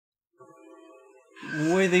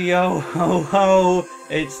With a yo-ho-ho,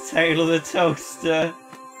 it's Taylor the Toaster.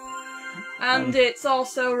 And it's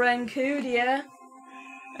also Rencudia.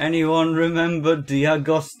 Anyone remember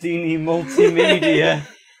Diagostini Multimedia?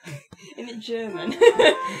 In it German.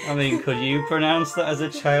 I mean, could you pronounce that as a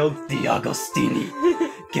child? Diagostini.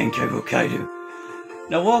 Genkai Bokaidu.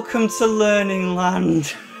 Now welcome to Learning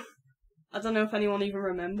Land. I don't know if anyone even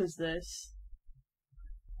remembers this.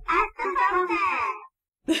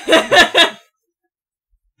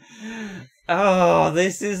 Oh,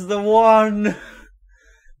 this is the one!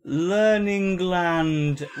 Learning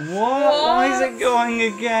Land. What? Why is it going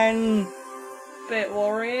again? Bit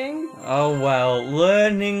worrying. Oh well,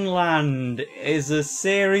 Learning Land is a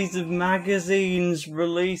series of magazines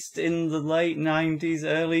released in the late 90s,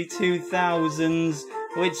 early 2000s,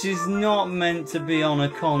 which is not meant to be on a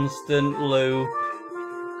constant loop.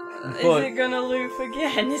 Is it gonna loop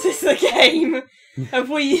again? Is this the game?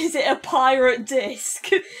 Is it a pirate disc?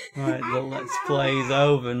 Right, the Let's Play's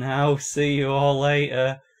over now. See you all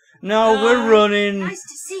later. No, we're running. Nice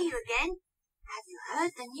to see you again. Have you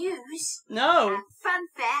heard the news? No.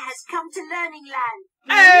 Funfair has come to Learning Land.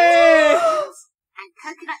 Hey! And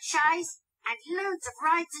coconut shies and loads of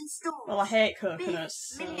rides and stalls. Well, I hate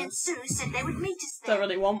coconuts. Biff, Millie and Sue said they would meet us there. Don't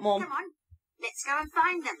really want one. Come on, let's go and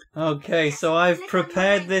find them. Okay, so I've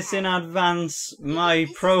prepared this in advance. My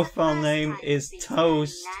profile name is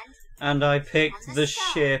Toast, and I picked the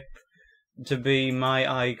ship to be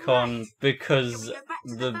my icon because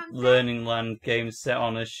the Learning Land game set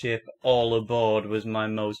on a ship all aboard was my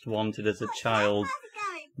most wanted as a child,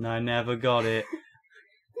 and I never got it.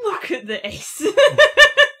 Look at this.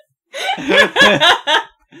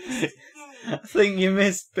 I think you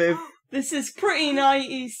missed, Biff. This is pretty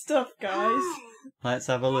 90s stuff, guys. Let's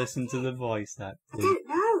have a listen to the voice I acting. don't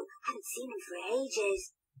know. Haven't seen him for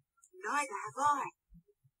ages. Neither have I.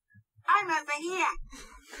 I'm over here.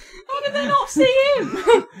 How did they not see him? There's a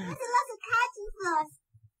lot of candy floss.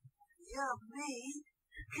 Yummy.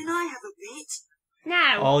 Can I have a bit?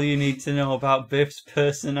 Now. All you need to know about Biff's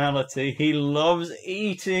personality, he loves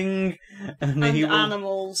eating and he will...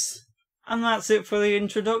 animals. And that's it for the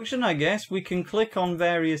introduction, I guess. We can click on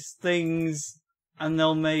various things and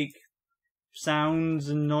they'll make sounds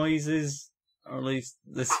and noises, or at least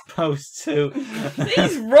they're supposed to.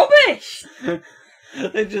 He's rubbish!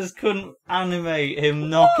 They just couldn't animate him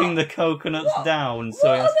knocking the coconuts down,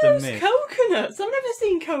 so he has to miss. Coconuts? I've never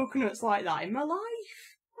seen coconuts like that in my life.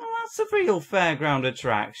 Well, that's a real fairground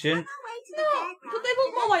attraction. No, but they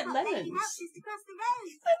look more like lemons.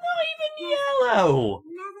 They're not even yellow.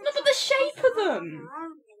 Look at the shape of them.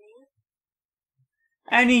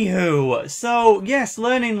 Anywho, so yes,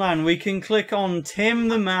 Learning Land, we can click on Tim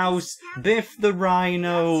the Mouse, Biff the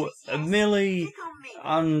Rhino, Millie,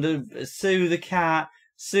 and Sue the Cat.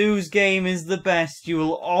 Sue's game is the best. You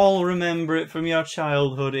will all remember it from your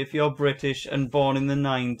childhood if you're British and born in the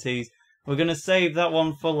 90s. We're going to save that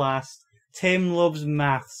one for last. Tim loves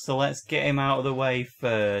maths, so let's get him out of the way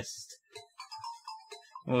first.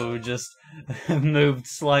 Oh, we just moved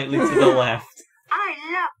slightly to the left. I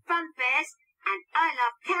love fun fairs, and I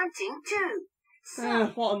love counting too. So,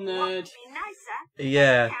 what a nerd. what would be nicer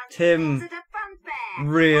Yeah, than Tim counting at a fun fair?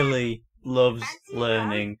 really loves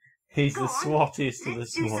learning. He's the Go on, swattiest of the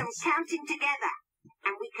let's do some swats. counting together,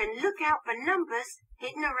 and we can look out for numbers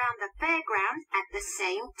hidden around the fairground at the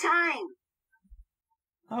same time.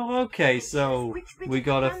 Oh, okay, so we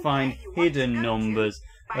gotta find hidden numbers.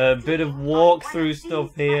 A bit of walkthrough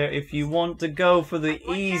stuff here. If you want to go for the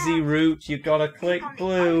easy route, you've gotta click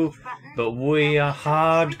blue. But we are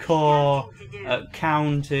hardcore at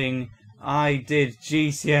counting. I did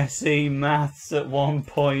GCSE maths at one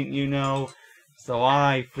point, you know. So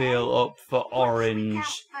I feel up for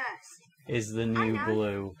orange is the new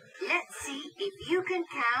blue. Let's see if you can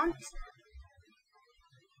count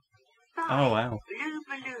 5 Oh, wow. blue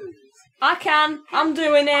balloons. I can. I'm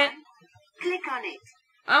doing it. Click on it.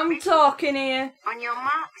 I'm talking here. On your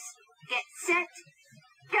marks, get set,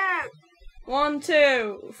 go! 1,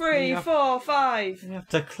 2, 3, Yeah. 4, 5. You have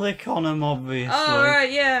to click on them, obviously. Oh,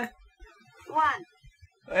 right, yeah. 1.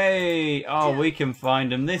 Hey, oh, we can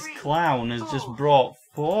find them. This clown has just brought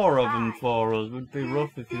 4 of them for us. Would be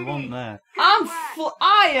rough if you want there.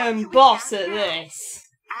 I am boss at this.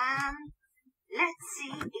 Let's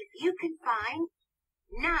see if you can find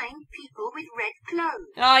 9 people with red clothes.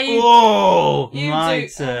 Ah, Whoa! you My do-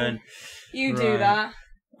 turn. You do Right. that.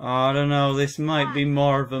 I don't know, this might be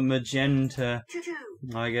more of a magenta. 2.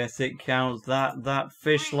 I guess it counts. That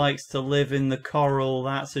fish likes to live in the coral.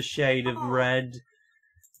 That's a shade of red.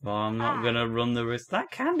 Well, I'm not gonna run the risk.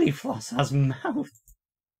 That candy floss has mouth.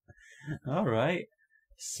 Alright.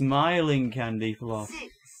 smiling candy floss. 6,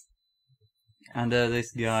 And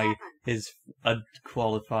this guy 7. is a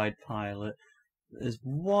qualified pilot. There's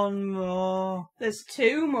one more. There's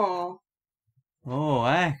 2 more. Oh,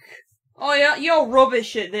 heck. Oh, yeah, you're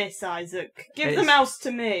rubbish at this, Isaac. Give the It's- mouse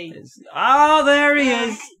to me. Oh, there he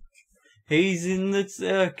is. He's in the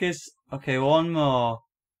circus. Okay, one more.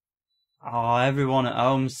 Oh, everyone at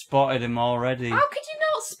home spotted him already. How could you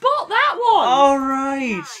not spot that one? All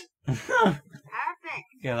right. Perfect.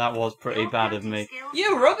 Yeah, that was pretty bad of me.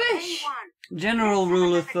 You're rubbish. General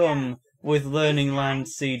rule of thumb with Learning Land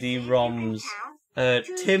CD-ROMs,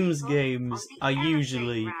 Tim's games are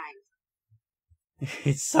usually...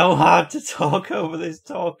 It's so hard to talk over this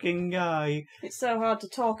talking guy. It's so hard to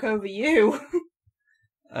talk over you.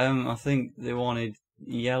 I think they wanted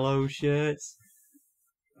yellow shirts.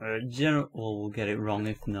 Well, we'll get it wrong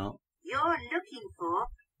if not. You're looking for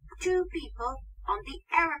 2 people on the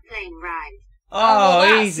aeroplane ride. Oh, well,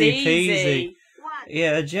 that's easy peasy. One. easy.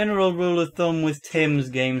 Yeah, a general rule of thumb with Tim's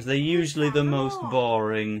games, they're usually the most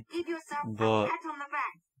boring. Give yourself But- a pat on the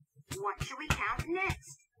back. What should we count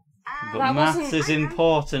next? But That maths wasn't- is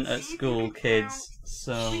important at school, kids.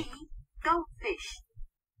 So, 3 goldfish.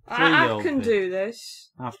 I Three can goldfish. do this.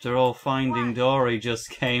 after all, Finding Dory just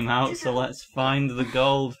came out, so let's find the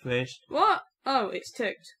goldfish. What? Oh, it's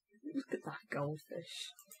ticked. Look at that goldfish.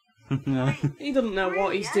 He doesn't know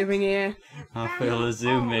what he's doing here. I feel a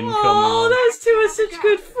zoom in Oh, coming on. those 2 are such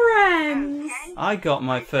good friends. I got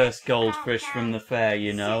my first goldfish from the fair,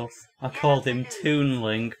 you know. I called him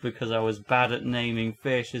Toonlink because I was bad at naming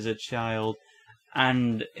fish as a child,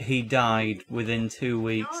 and he died within 2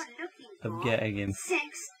 weeks of getting him. 6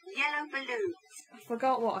 yellow balloons. I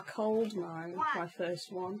forgot what I called my first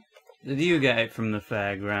one. Did you get it from the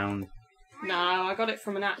fairground? No, I got it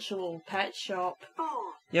from an actual pet shop. 4.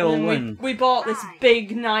 Yeah, well, And then when? we bought this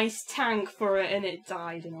big, nice tank for it, and it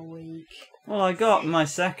died in a week. Well, I got my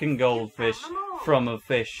second goldfish from a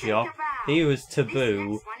fish shop. He was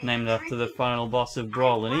Taboo, named after the final boss of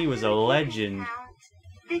Brawl, and he was a legend.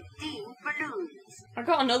 15 balloons. I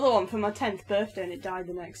got another one for my 10th birthday, and it died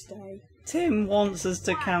the next day. Tim wants us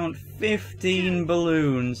to count 15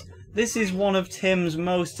 balloons. This is one of Tim's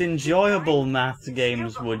most enjoyable math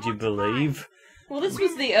games, would you believe? Well, this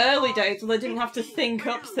was the early days where they didn't have to think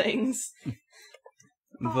up things.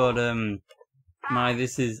 But,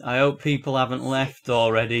 I hope people haven't left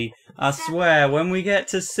already. I swear, when we get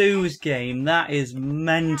to Sue's game, that is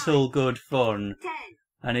mental good fun. 10.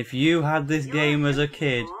 And if you had this game as a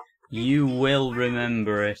kid, you will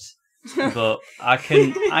remember it. But I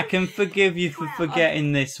can forgive you for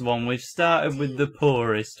forgetting this one. We've started with the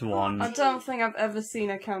poorest I one. don't think I've ever seen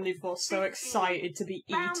a candy floss so excited to be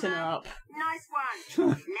eaten up. Nice one.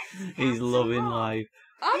 Let's He's count some loving more. life.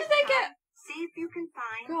 How did they get... See if you can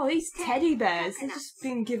find. God, these teddy bears, they've just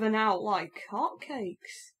been given out like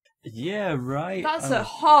hotcakes. Yeah, right. That's a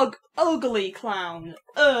hog ugly clown.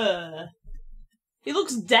 He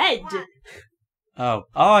looks dead. Oh,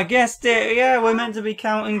 I guessed it. Yeah, we're meant to be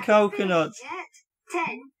counting coconuts. 10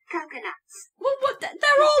 coconuts. What?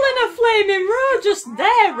 They're all in a flaming row, just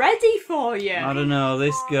there, ready for you. I don't know.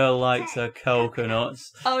 This girl likes her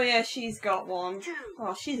coconuts. Oh yeah, she's got one. 2,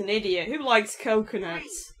 Oh, she's an idiot. Who likes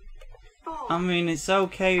coconuts? 4. I mean, it's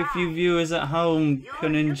okay if you viewers at home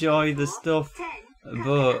can enjoy the stuff, 10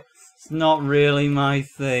 but it's not really my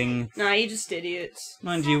thing. Nah, you're just idiots.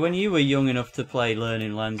 Mind you, when you were young enough to play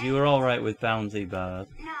Learning Lands, you were alright with bounty bars.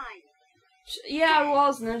 9. Yeah, I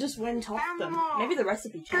was, and I just went off them. Maybe the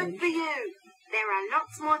recipe Good changed. for you. There are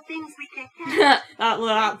lots more things we can count.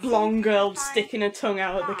 that blonde girl sticking her tongue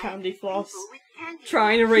out at the candy floss, People with candy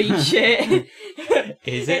trying to reach it.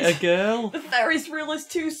 Is it a girl? The Ferris wheel is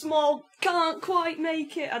too small, can't quite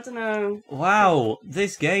make it, I don't know. Wow,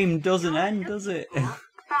 this game doesn't end, does it? 5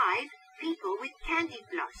 people with candy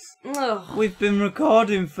floss. Ugh. We've been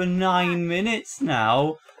recording for 9 minutes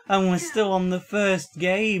now, and we're still on the first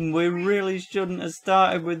game. We really shouldn't have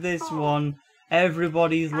started with this one.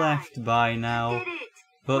 Everybody's left by now. Did it.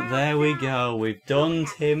 But there we go, we've done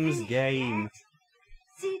Tim's game.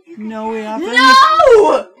 See if you can No, we count haven't.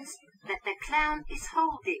 No! that the clown is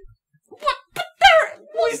holding. What? But there,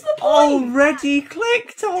 what's the point? Already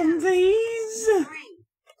clicked on these. 3,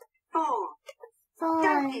 4.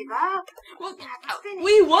 Don't give up. Well, You haven't finished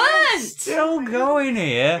we yet. weren't! Still going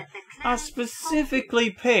here. That the I clown is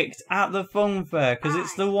specifically picked at the Funfair because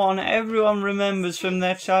it's the one everyone remembers from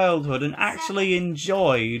their childhood and actually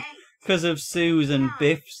enjoyed because of Sue's and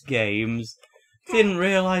Biff's games. Didn't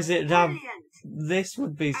realise it'd have... brilliant. This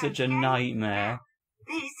would be such a nightmare.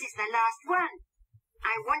 This is the last one.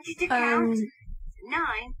 I want you to count 9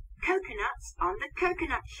 coconuts on the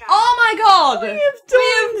coconut shell. Oh my god! We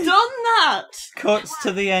have done that! Cuts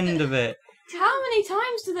to the end of it. How many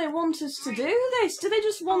times do they want us to do this? Do they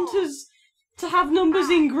just want us to have numbers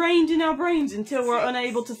ingrained in our brains until we're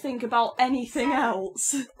unable to think about anything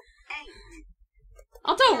else?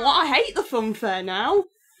 I hate the Funfair now.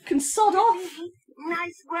 Can sod off.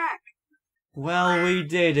 Nice work. Well, we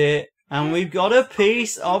did it. And we've got a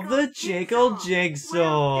piece of the jiggle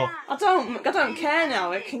jigsaw. I don't care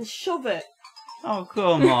now, it can shove it. Oh,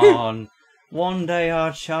 come on. One day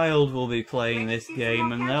our child will be playing this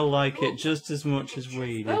game and they'll like it just as much as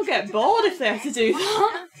we do. They'll get bored if they have to do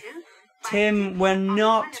that. Tim, we're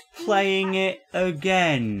not playing it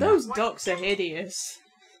again. Those ducks are hideous.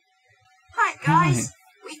 Right, guys.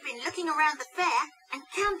 We've been looking around the fair and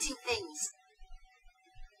counting things.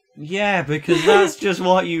 Yeah, because that's just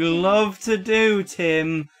what you love to do,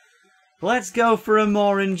 Tim. Let's go for a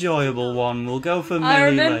more enjoyable one. We'll go for Millie I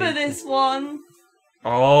remember later. this one.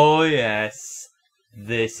 Oh, yes.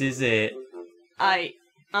 This is it.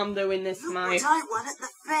 I'm doing this, Look mate. what I won at the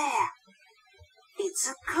fair. It's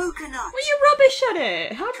a coconut. Were you rubbish at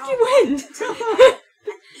it? How did you win? And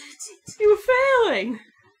eat it. You were failing.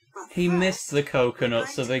 But He first, missed the coconut,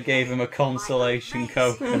 so they gave him a consolation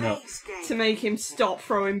coconut. To make him stop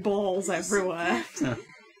throwing balls everywhere. And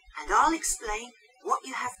I'll explain what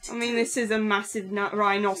you have to I mean, do. this is a massive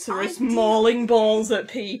rhinoceros mauling balls at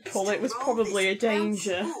people. It was probably a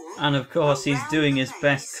danger. And of course, he's doing his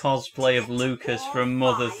best cosplay of Lucas from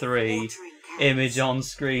Mother 3. Image on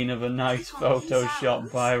screen of a nice photo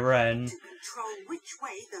shot by Ren.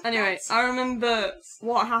 Anyway, I remember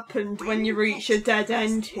what happened when you reach a dead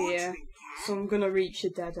end here. So I'm gonna reach a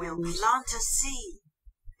dead We'll end. plant a seed.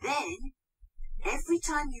 Then, every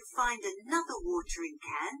time you find another watering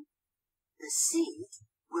can, the seed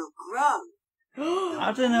will grow.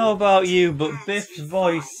 I don't know about you, but Biff's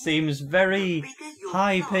voice seems very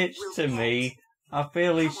high-pitched to me. I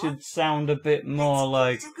feel he should sound a bit more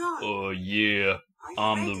like, oh yeah,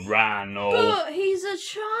 I'm the rhino. But he's a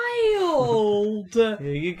child!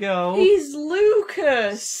 Here you go. He's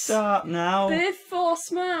Lucas! Start now. Biff or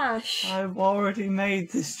Smash? I've already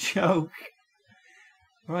made this joke.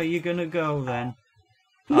 Right, you're gonna go then.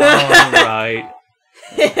 Alright.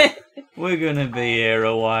 We're gonna be here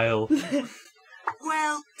a while.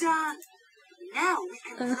 Well done. Now we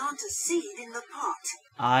can plant a seed in the pot.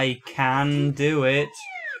 I can do it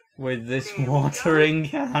with this watering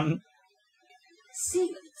can.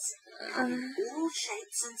 Seeds come in all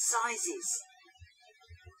shapes and sizes.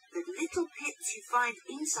 The little pips you find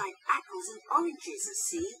inside apples and oranges are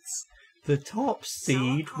seeds. The top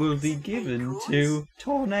seed will be given to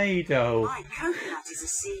Tornado. My coconut is a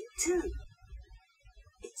seed too.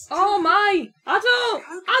 It's Oh my! I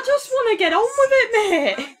just want to get on with it,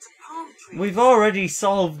 mate! We've already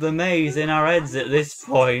solved the maze in our heads at this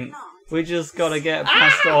point. We just gotta get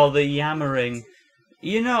past all the yammering.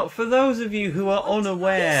 You know, for those of you who are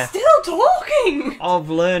unaware Still talking! of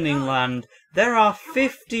Learning Land, there are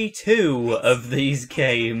 52 of these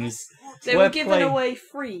games. They were given away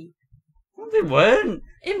free. They weren't.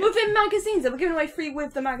 Within magazines, they were given away free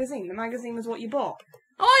with the magazine. The magazine was what you bought.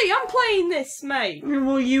 Oi, I'm playing this, mate!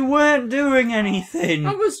 Well, you weren't doing anything.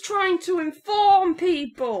 I was trying to inform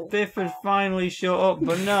people! Biff had finally shut up,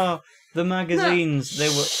 but no, the magazines, they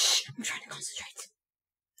were... Shh, I'm trying to concentrate.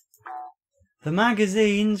 The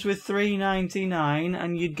magazines were $3.99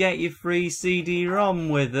 and you'd get your free CD-ROM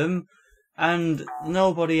with them, and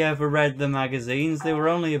nobody ever read the magazines. They were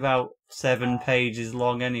only about 7 pages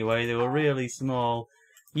long anyway, they were really small.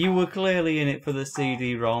 You were clearly in it for the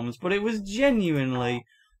CD-ROMs, but it was genuinely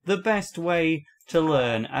the best way to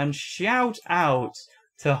learn. And shout out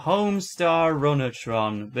to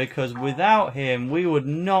HomeStarRunnerTron, because without him we would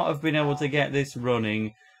not have been able to get this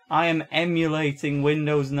running. I am emulating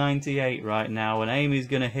Windows 98 right now, and Amy's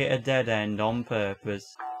going to hit a dead end on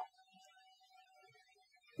purpose.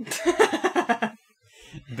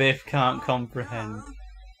 Biff can't comprehend.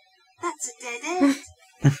 That's a dead end.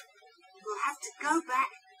 We'll have to go back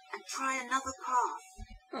and try another path.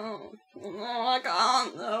 Oh, no, I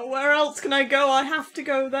can't. Oh, where else can I go? I have to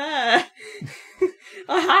go there.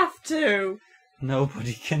 I have to.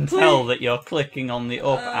 Nobody can tell that you're clicking on the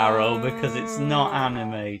up arrow because it's not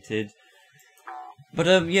animated.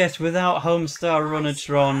 But yes, without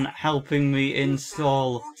HomeStarRunnerTron helping me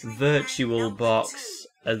install VirtualBox,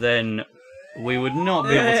 then we would not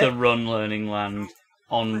be able to run Learning Land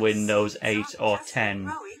on Windows 8 or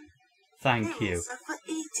 10. Thank you. For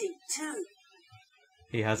eating too.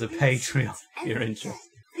 He has a Patreon, if you're interested.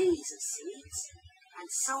 Peas are seeds, and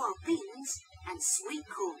so are beans and sweet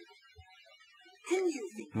corn. Can you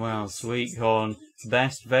think Well, sweet corn,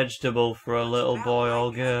 best vegetable for a little boy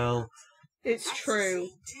or girl. It's that's a true.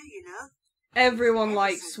 seed too, you know? Everyone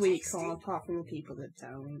likes sweet corn, apart from the people that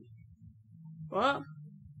don't. What?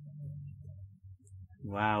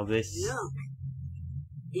 Wow, this... Look.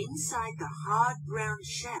 Inside the hard brown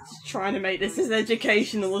shell. Trying to make this as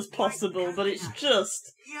educational as possible, but it's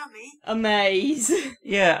just Yummy. a maze.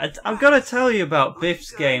 Yeah, I've got to tell you about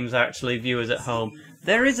Biff's games, actually, viewers at home.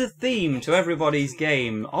 There is a theme to everybody's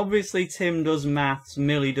game. Obviously, Tim does maths,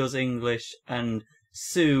 Millie does English, and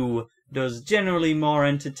Sue does generally more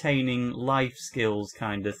entertaining life skills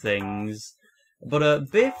kind of things. But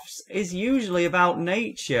Biff's is usually about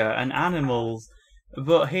nature and animals.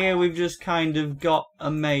 But here we've just kind of got a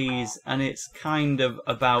maze, and it's kind of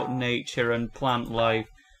about nature and plant life,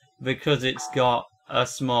 because it's got a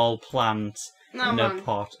small plant No, in man. a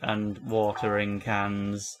pot and watering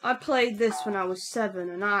cans. I played this when I was 7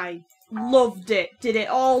 and I loved it. Did it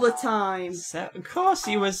all the time. Of course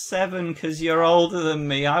you were 7, because you're older than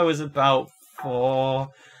me. I was about 4.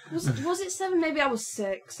 Was it 7? Maybe I was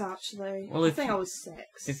 6, actually. Well, I think I was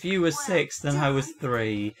 6. If you were 6, then I was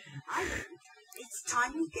 3. I think it's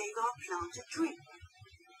time we gave our plant a drink.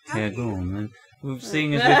 Yeah, go on then. We've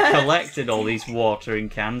seen as we've collected all these watering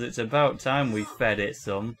cans, it's about time we fed it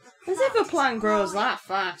some. As if a plant grows that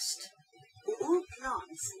fast. All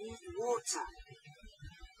plants need water.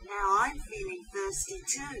 Now I'm feeling thirsty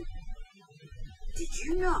too. Did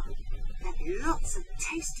you know that lots of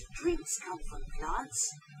tasty drinks come from plants?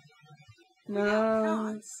 Without No.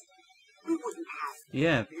 plants, we wouldn't have.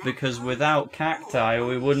 Yeah, because without cacti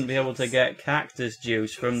we wouldn't be able to get cactus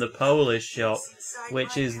juice from the Polish shop,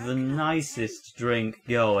 which is the nicest drink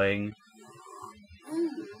going.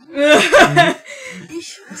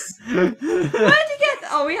 Delicious. Where'd you get that?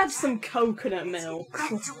 Oh, we had some coconut milk. Back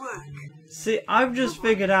to work. See, I've just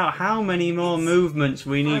figured out how many more movements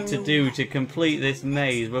we need to do to complete this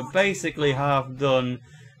maze. We're basically half done.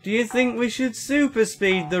 Do you think we should super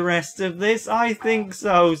speed the rest of this? I think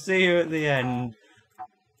so. See you at the end.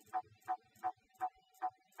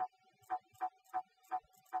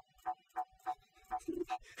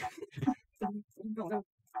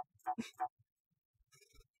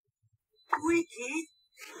 Wicked.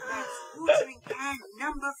 That's watering can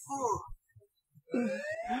number 4.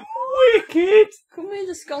 Wicked! Couldn't we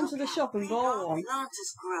just gone to the shop and bought one? Plant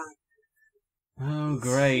has grown. Oh,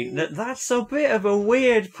 great. That's a bit of a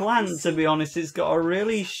weird plant, to be honest. It's got a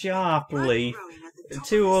really sharp leaf, Growing at the top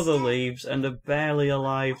 2 of the other stem. leaves, and a barely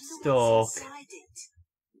alive Wonder what's stalk. inside it.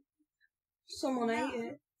 Someone ate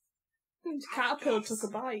it. The caterpillar took a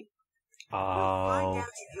bite. We'll Oh. find out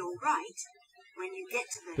if you're right when you get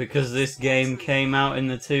to the Because this game came out in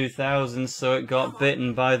the 2000s, so it got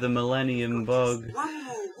bitten by the Millennium Bug. Just one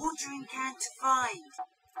more watering can to find.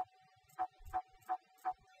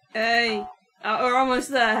 Hey, we're almost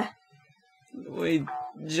there. We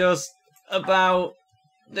just about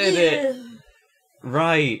did it.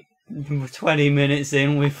 Right. 20 minutes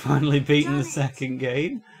in, we've finally beaten the second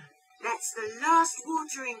game. That's the last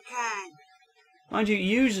watering can. Mind you,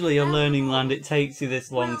 usually a Learning Land it takes you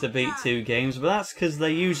this long to beat 2 games, but that's because they're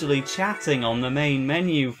usually chatting on the main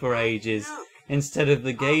menu for ages, instead of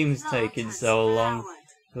the games taking so long.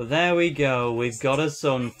 But there we go, we've got a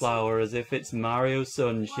sunflower as if it's Mario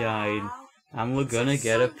Sunshine, and we're gonna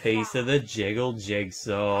get a piece of the Jiggle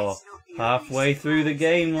Jigsaw. Halfway through the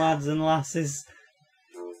game, lads and lasses.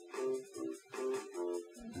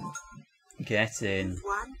 Get in.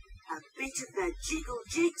 One, a bit of the Jiggle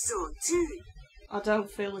Jigsaw too. I don't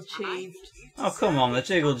feel achieved. Oh, come on, the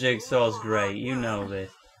Jiggle Jigsaw's great, you know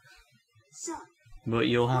this. So, But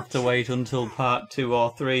you'll have to wait until part 2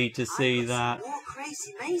 or 3 to see that. more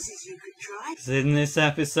crazy mazes you could try. 'Cause in this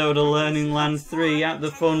episode of Learning Land 3 at the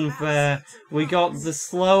Funfair, we got the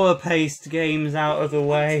slower paced games out of the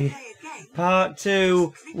way. Part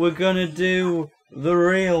 2, we're gonna do the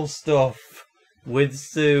real stuff with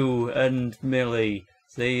Sue and Millie.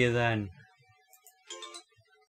 See you then.